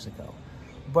retire in Mexico.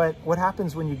 But what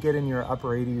happens when you get in your upper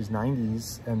 80s,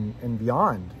 90s and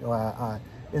beyond?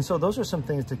 And so those are some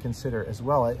things to consider as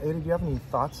well. Ada, do you have any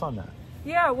thoughts on that?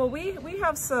 Yeah, well, we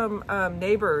have some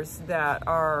neighbors that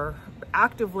are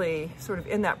actively sort of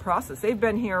in that process. They've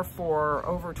been here for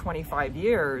over 25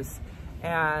 years.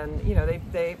 And you know,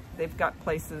 they've got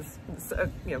places.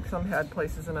 You know, some had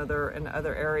places in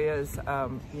other areas.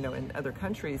 You know, in other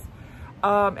countries.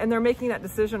 And they're making that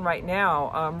decision right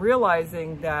now,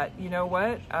 realizing that, you know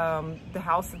what, the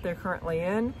house that they're currently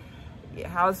in, it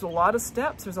has a lot of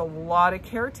steps. There's a lot of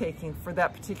caretaking for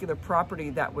that particular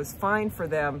property that was fine for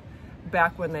them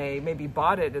back when they maybe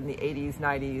bought it in the 80s,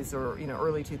 90s, or, you know,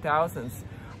 early 2000s.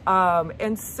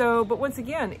 And so, but once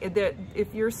again,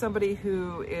 if you're somebody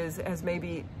who has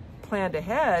maybe planned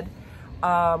ahead,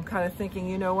 kind of thinking,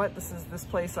 you know what, this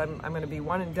place I'm going to be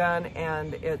one and done,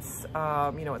 and it's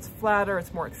you know, it's flatter,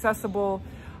 it's more accessible.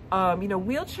 You know,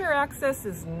 wheelchair access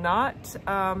is not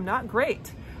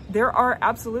great. There are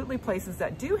absolutely places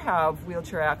that do have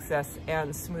wheelchair access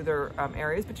and smoother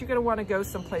areas, but you're going to want to go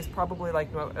someplace probably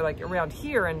like around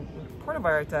here in Puerto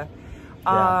Vallarta.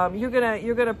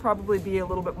 You're gonna probably be a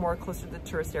little bit more closer to the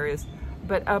tourist areas,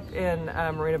 but up in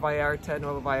Marina Vallarta,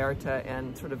 Nueva Vallarta,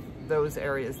 and sort of those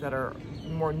areas that are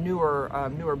more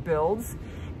newer builds,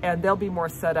 and they'll be more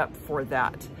set up for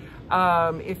that.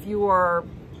 If you are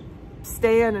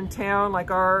staying in town like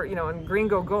you know, in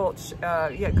Gringo Gulch,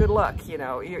 yeah, good luck. You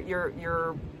know,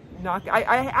 you're not.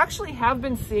 I actually have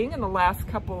been seeing in the last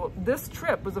couple. This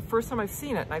trip was the first time I've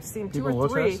seen it, and I've seen two or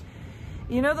three.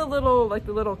 You know, the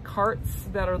little carts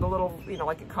that are the little, you know,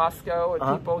 like at Costco,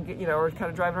 and people get, you know, are kind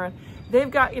of driving around.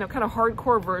 They've got, you know, kind of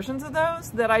hardcore versions of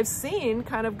those that I've seen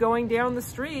kind of going down the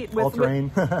street with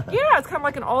all-terrain. Yeah, it's kind of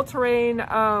like an all-terrain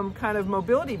kind of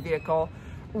mobility vehicle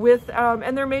with,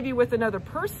 and they're maybe with another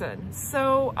person.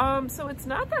 So, so it's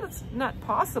not that it's not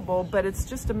possible, but it's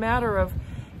just a matter of,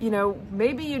 you know,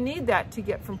 maybe you need that to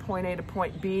get from point A to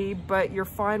point B, but you're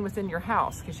fine within your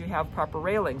house because you have proper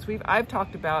railings. I've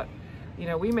talked about, you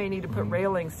know, we may need to put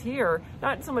railings here,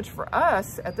 not so much for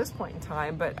us at this point in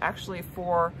time, but actually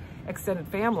for extended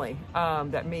family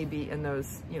that may be in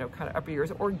those, you know, kind of upper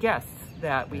years, or guests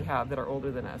that we have that are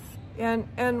older than us.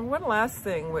 And one last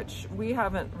thing, which we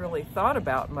haven't really thought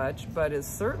about much, but is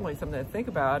certainly something to think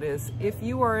about, is if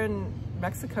you are in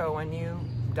Mexico and you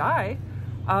die,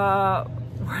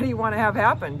 what do you want to have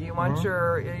happen? Do you want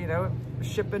your, you know,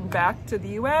 shipping back to the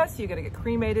U.S.? You're going to get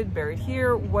cremated, buried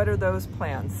here. What are those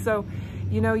plans? So,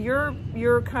 you know,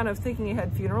 you're kind of thinking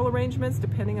ahead funeral arrangements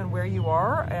depending on where you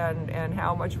are and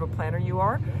how much of a planner you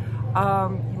are.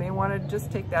 You may want to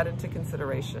just take that into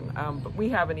consideration. But we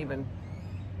haven't even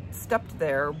stepped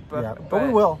there. But, yeah, but we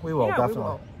will, yeah, definitely. We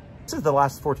will. This is the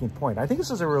last 14th point. I think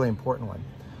this is a really important one.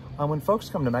 When folks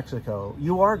come to Mexico,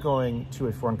 you are going to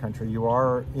a foreign country. You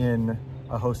are in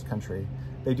a host country.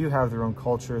 They do have their own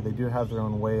culture. They do have their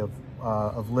own way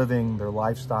of living, their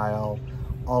lifestyle,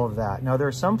 all of that. Now, there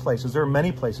are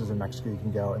many places in Mexico you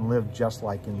can go and live just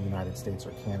like in the United States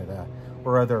or Canada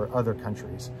or other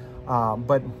countries.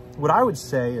 But what I would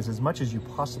say is, as much as you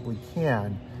possibly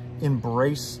can,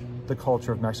 embrace the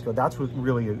culture of Mexico. That's what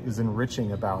really is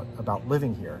enriching about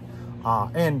living here.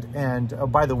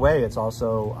 And by the way, it's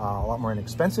also a lot more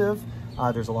inexpensive.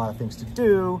 There's a lot of things to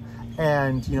do.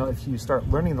 And, you know, if you start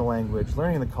learning the language,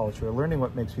 learning the culture, learning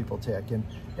what makes people tick,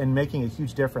 and making a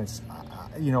huge difference,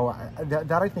 you know,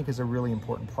 that I think is a really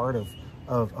important part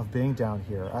of being down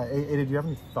here. Ada, do you have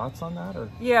any thoughts on that?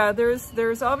 Or? Yeah,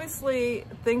 there's obviously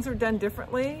things are done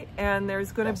differently, and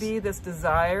there's going to be this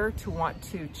desire to want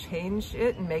to change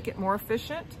it and make it more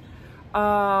efficient.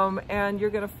 And you're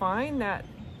going to find that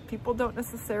people don't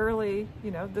necessarily,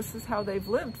 you know, this is how they've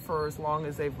lived for as long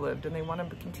as they've lived, and they want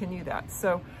to continue that.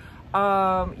 So,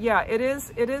 yeah, it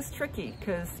is tricky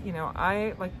because, you know,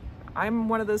 I'm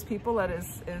one of those people that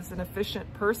is an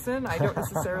efficient person. I don't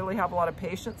necessarily have a lot of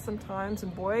patience sometimes,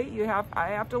 and boy, I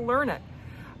have to learn it,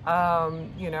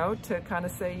 you know, to kind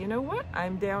of say, you know what,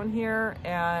 I'm down here,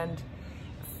 and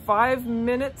 5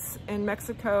 minutes in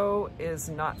Mexico is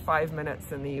not 5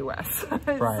 minutes in the U.S.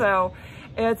 Right. So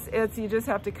it's you just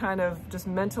have to kind of just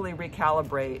mentally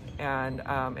recalibrate and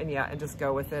just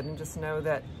go with it, and just know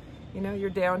that, you know, you're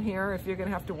down here. If you're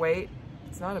gonna have to wait,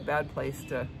 it's not a bad place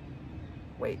to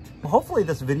wait. Hopefully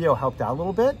this video helped out a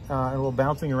little bit, a little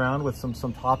bouncing around with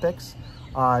some topics,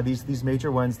 these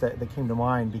major ones that came to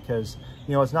mind, because,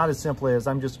 you know, it's not as simple as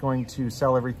I'm just going to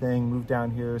sell everything, move down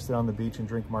here, sit on the beach and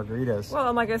drink margaritas. Well,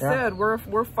 and like I said, we're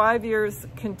 5 years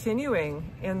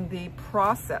continuing in the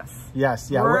process.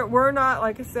 Yes, yeah. We're not,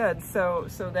 like I said, so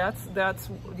that's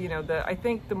you know, I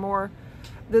think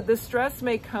the stress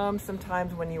may come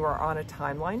sometimes when you are on a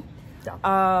timeline.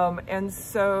 Yeah. And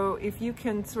so if you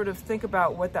can sort of think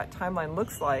about what that timeline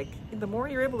looks like, the more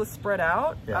you're able to spread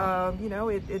out, you know,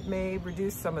 it may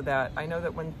reduce some of that. I know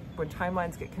that when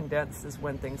timelines get condensed is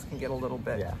when things can get a little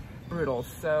bit brutal.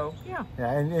 So, yeah.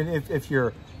 Yeah, and if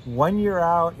you're 1 year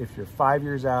out, if you're 5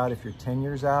 years out, if you're 10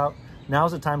 years out,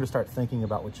 now's the time to start thinking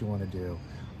about what you want to do.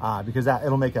 because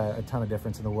it'll make a ton of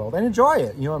difference in the world. And enjoy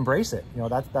it, embrace it.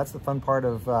 That's the fun part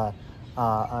of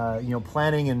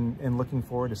planning and looking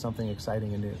forward to something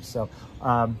exciting and new. So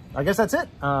I guess that's it.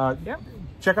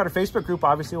 Check out our Facebook group.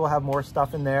 Obviously, we'll have more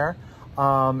stuff in there.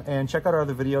 And check out our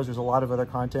other videos. There's a lot of other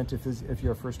content if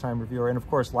you're a first-time reviewer. And of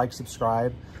course, like,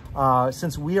 subscribe.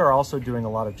 Since we are also doing a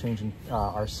lot of changing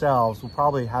ourselves, we'll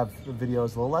probably have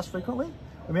videos a little less frequently.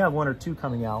 We may have 1 or 2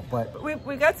 coming out, but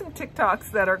we got some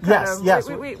TikToks that are kind of yes.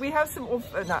 We have some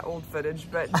not old footage,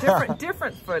 but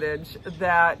different footage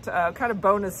that kind of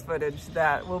bonus footage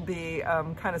that will be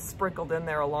kind of sprinkled in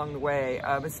there along the way,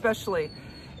 especially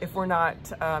if we're not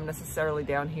necessarily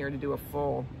down here to do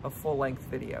a full-length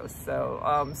video.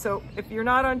 So if you're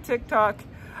not on TikTok,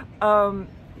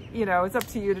 it's up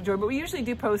to you to join. But we usually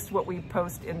do post what we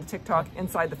post in TikTok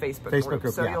inside the Facebook group,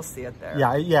 so you'll see it there.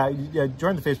 Yeah.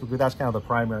 Join the Facebook group. That's kind of the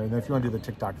primary. And then if you want to do the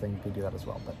TikTok thing, you can do that as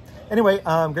well. But anyway,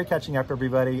 great catching up,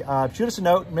 everybody. Shoot us a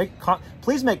note.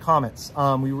 Please make comments.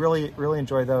 We really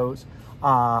enjoy those.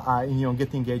 Get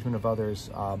the engagement of others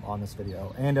on this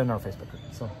video and in our Facebook group.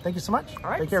 So thank you so much. All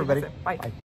right. Take care, everybody. Bye.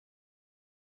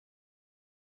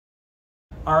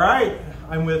 All right.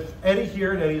 I'm with Eddie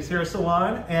here at Eddie's Hair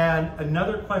Salon, and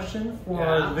another question for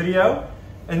the video,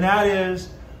 and that is,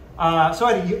 so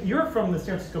Eddie, you're from the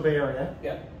San Francisco Bay Area.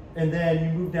 Yeah. And then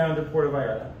you moved down to Puerto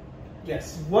Vallarta.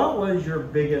 Yes. What was your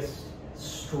biggest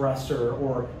stressor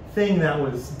or thing that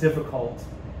was difficult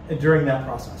during that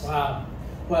process? Wow.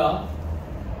 Well,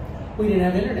 we didn't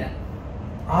have internet.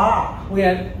 We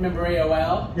had, remember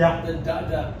AOL? Yeah.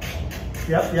 The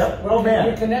Yep. Oh man.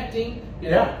 You're connecting.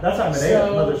 Yeah, that's how I met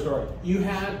Ada, another story. You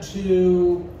had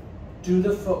to do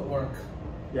the footwork.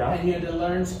 Yeah. And you had to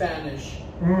learn Spanish.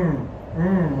 Yeah.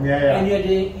 And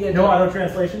you had no auto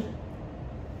translation?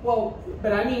 Well,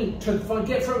 but I mean, to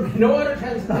get from no auto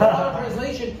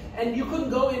translation, and you couldn't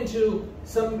go into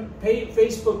some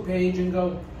Facebook page and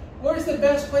go, where's the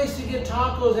best place to get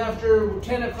tacos after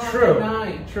 10 o'clock at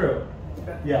night? True.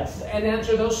 Yes. And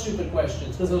answer those stupid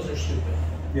questions, because those are stupid.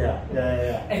 Yeah.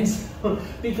 And so,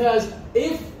 because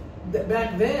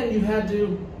back then you had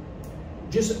to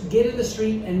just get in the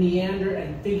street and meander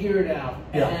and figure it out.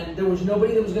 Yeah. And there was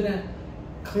nobody that was going to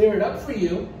clear it up for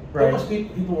you. Right. Most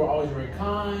people were always very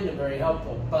kind and very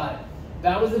helpful, but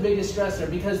that was the biggest stressor,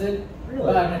 because then,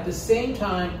 but at the same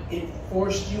time, it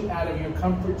forced you out of your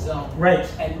comfort zone. Right.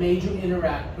 And made you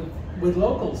interact with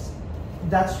locals.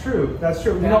 That's true.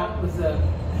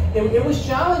 It was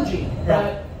challenging,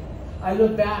 but I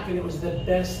look back and it was the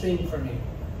best thing for me.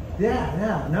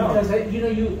 Yeah, no. Because if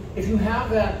you have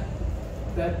that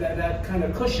kind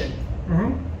of cushion,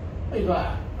 you go,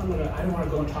 I don't want to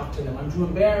go and talk to them. I'm too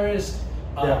embarrassed.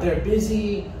 They're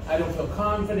busy. I don't feel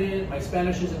confident. My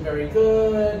Spanish isn't very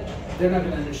good. They're not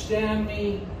going to understand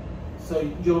me. So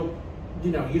you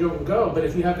don't go. But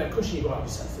if you have that cushion, you go, oh,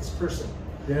 besides this person.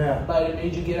 Yeah. But it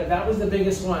made you get it. That was the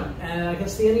biggest one. And I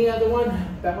guess the only other one,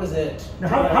 that was it. Now,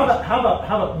 how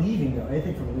about leaving though?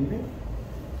 Anything from leaving?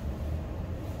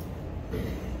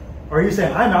 Or are you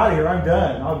saying, I'm out of here, I'm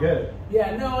done, all good?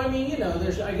 Yeah, no, I mean,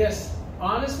 there's, I guess,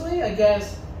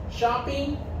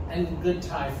 shopping and good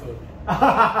Thai food.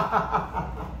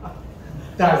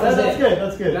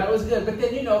 That's good. That was good. But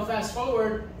then, fast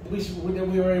forward, we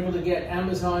were able to get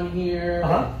Amazon here,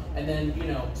 and then,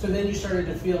 so then you started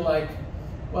to feel like,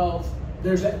 well,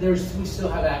 we still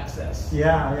have access.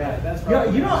 Yeah. That's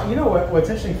probably what's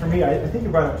interesting for me, I think you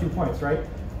brought up 2 points, right?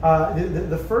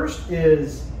 The first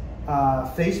is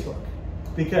Facebook,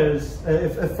 because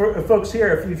if folks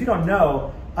here, if you don't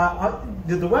know,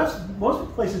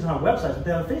 most places don't have websites, but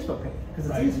they have a Facebook page because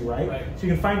it's easy, right? So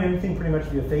you can find anything pretty much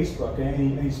via Facebook,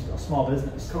 any small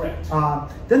business. Correct.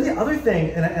 Then the other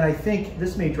thing, and I think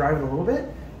this may drive it a little bit,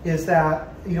 is that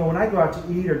when I go out to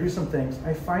eat or do some things,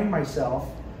 I find myself,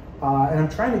 and I'm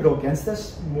trying to go against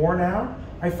this more now.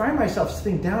 I find myself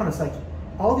sitting down. It's like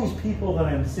all these people that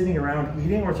I'm sitting around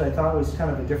eating, which I thought was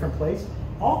kind of a different place,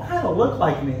 all kind of look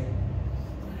like me.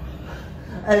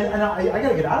 And I got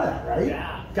to get out of that, right?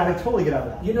 Yeah. Got to totally get out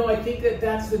of that. I think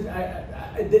that's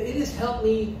it has helped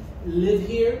me live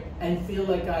here and feel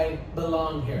like I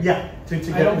belong here. Yeah.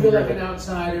 I don't feel like an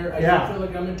outsider. I don't feel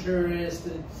like I'm a tourist.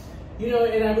 And,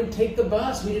 and I would take the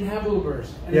bus. We didn't have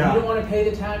Ubers. And if you don't want to pay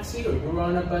the taxi or you were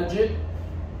on a budget,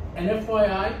 and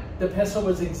FYI, the peso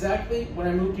was exactly, when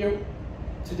I moved here,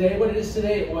 today, what it is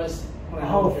today, it was when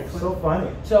I moved here. So funny.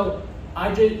 So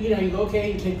I did, you go,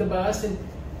 okay, you take the bus, and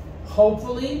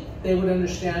hopefully they would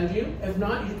understand you. If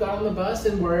not, you got on the bus,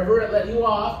 and wherever it let you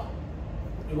off,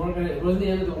 it wasn't the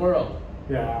end of the world.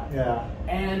 Yeah.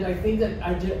 And I think that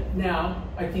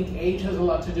I think age has a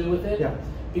lot to do with it. Yeah.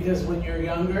 Because when you're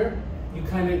younger, you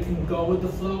kind of can go with the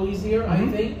flow easier, I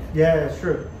think. Yeah, it's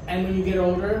true. And when you get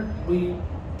older, we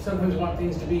sometimes want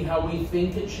things to be how we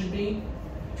think it should be.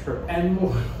 True. And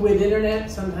more, with internet,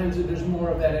 sometimes there's more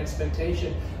of that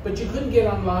expectation. But you couldn't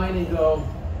get online and go,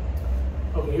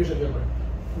 okay, here's a good one.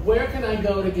 Where can I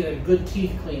go to get a good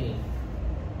teeth cleaning?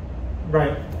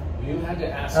 Right. You had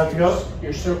to ask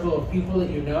your circle of people that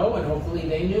you know, and hopefully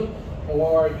they knew,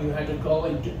 or you had to go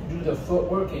and do the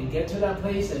footwork and get to that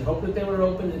place and hope that they were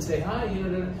open and say hi, you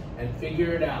know, and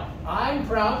figure it out. I'm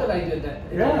proud that I did that,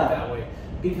 that way,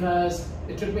 because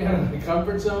it took me out of my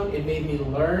comfort zone. It made me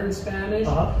learn Spanish,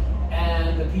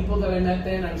 and the people that I met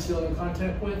then, I'm still in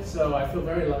contact with. So I feel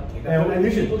very lucky. And I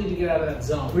think people need to get out of that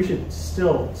zone. We should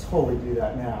still totally do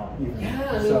that now. Even.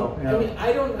 Yeah, I mean,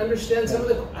 I don't understand some of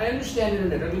the. I understand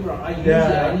internet. Don't get me wrong. I use it.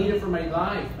 I need it for my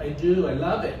life. I do. I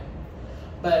love it.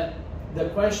 But the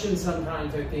questions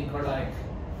sometimes I think are like,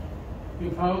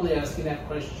 you're probably asking that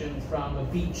question from a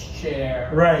beach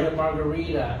chair, right? With a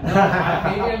margarita. No,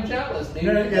 maybe I'm jealous. Maybe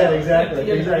I'm jealous.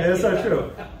 Exactly. That's so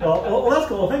true. Well, that's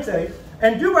cool. Thanks, Eddie.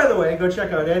 And do, by the way, go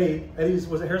check out Eddie's,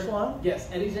 was it hair salon? Yes,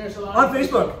 Eddie's Hair Salon. On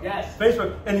Facebook. Yes.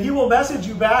 Facebook. And he will message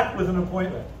you back with an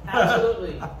appointment.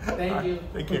 Absolutely. Thank you.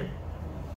 Thank you.